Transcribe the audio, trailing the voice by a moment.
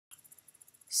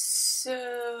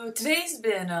So today's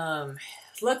been,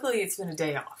 luckily it's been a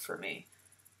day off for me.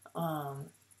 And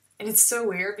it's so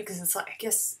weird because it's like, I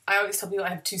guess I always tell people I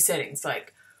have two settings,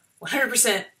 like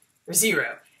 100% or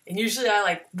 0. And usually I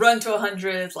like run to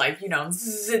 100, like, and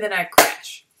then I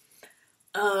crash.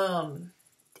 And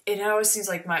it always seems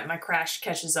like my crash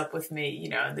catches up with me,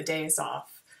 and the day is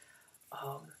off.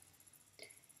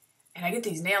 And I get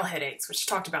these nail headaches, which I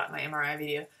talked about in my MRI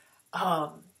video.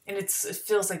 And it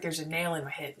feels like there's a nail in my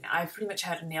head. And I've pretty much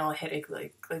had a nail headache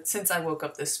like since I woke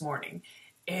up this morning.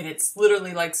 And it's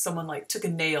literally like someone like took a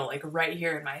nail like right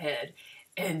here in my head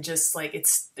and just like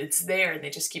it's there and they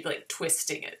just keep like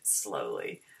twisting it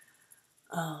slowly.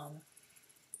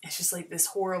 It's just like this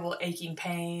horrible aching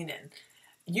pain, and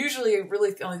usually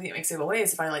really the only thing that makes it go away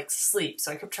is if I like sleep.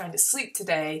 So I kept trying to sleep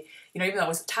today, even though I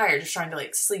was tired, just trying to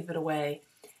like sleep it away,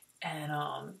 and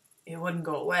it wouldn't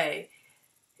go away.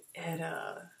 And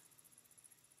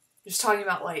just talking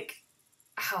about like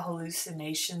how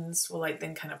hallucinations will like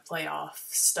then kind of play off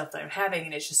stuff that I'm having,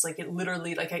 and it's just like it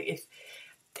literally like if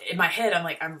in my head I'm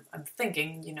like I'm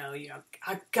thinking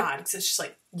oh God, it's just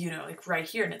like like right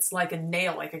here, and it's like a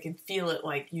nail, like I can feel it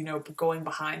like going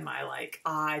behind my like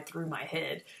eye through my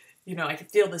head, I can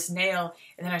feel this nail,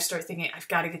 and then I start thinking I've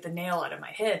got to get the nail out of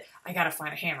my head, I got to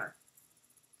find a hammer.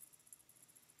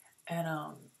 And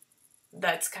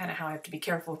that's kind of how I have to be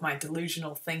careful with my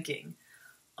delusional thinking.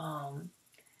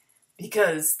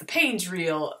 Because the pain's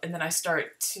real, and then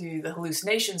the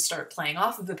hallucinations start playing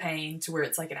off of the pain to where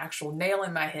it's like an actual nail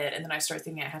in my head, and then I start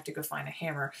thinking I have to go find a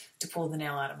hammer to pull the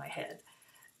nail out of my head.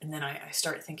 And then I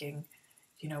start thinking,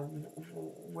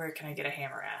 where can I get a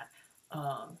hammer at?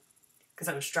 Because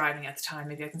I was driving at the time,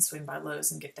 maybe I can swing by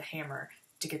Lowe's and get the hammer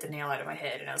to get the nail out of my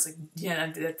head. And I was like,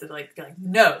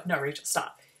 no, Rachel,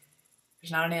 stop.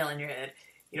 There's not a nail in your head.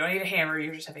 You don't need a hammer,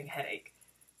 you're just having a headache.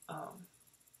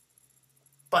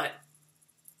 But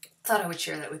I thought I would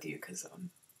share that with you because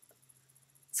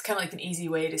it's kind of like an easy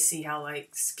way to see how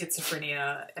like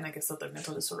schizophrenia and I guess other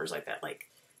mental disorders like that like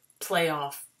play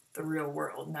off the real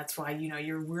world. And that's why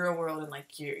your real world and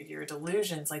like your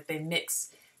delusions, like they mix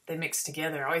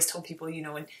together. I always tell people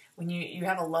when you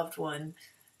have a loved one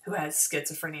who has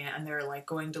schizophrenia and they're like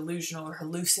going delusional or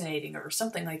hallucinating or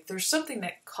something, like there's something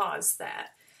that caused that.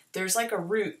 There's like a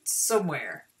root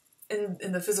somewhere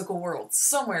in the physical world.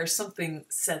 Somewhere something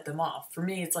set them off. For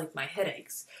me, it's like my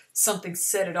headaches. Something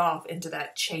set it off into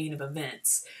that chain of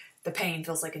events. The pain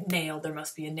feels like a nail. There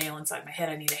must be a nail inside my head.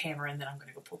 I need a hammer, and then I'm going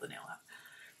to go pull the nail out.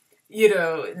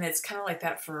 And it's kind of like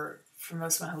that for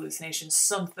most of my hallucinations.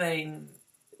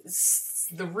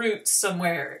 The root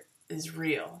somewhere is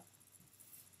real.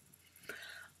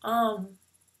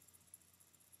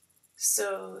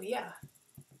 So yeah,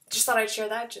 just thought I'd share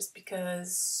that just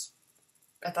because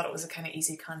I thought it was a kind of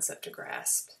easy concept to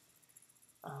grasp.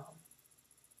 And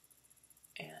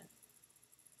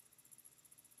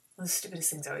one of the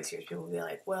stupidest things I always hear is people be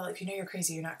like, well, if you know you're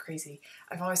crazy, you're not crazy.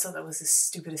 I've always thought that was the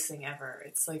stupidest thing ever.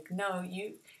 It's like, no,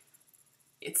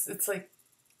 it's like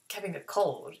having a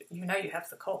cold. You know you have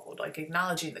the cold. Like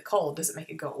acknowledging the cold doesn't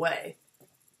make it go away.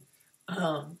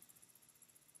 And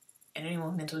anyone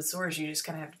with mental disorders, you just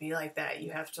kind of have to be like that.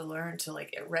 You have to learn to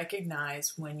like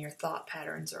recognize when your thought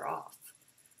patterns are off.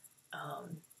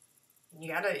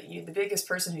 The biggest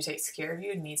person who takes care of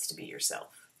you needs to be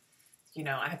yourself.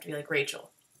 I have to be like,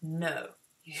 Rachel, no,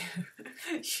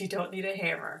 you don't need a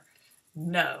hammer.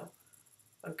 No.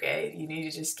 Okay, you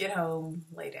need to just get home,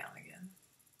 lay down again.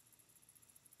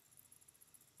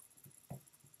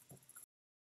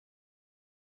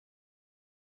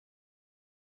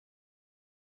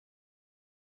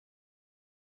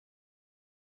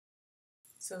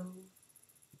 So,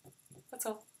 that's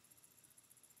all.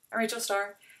 I'm Rachel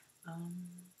Starr.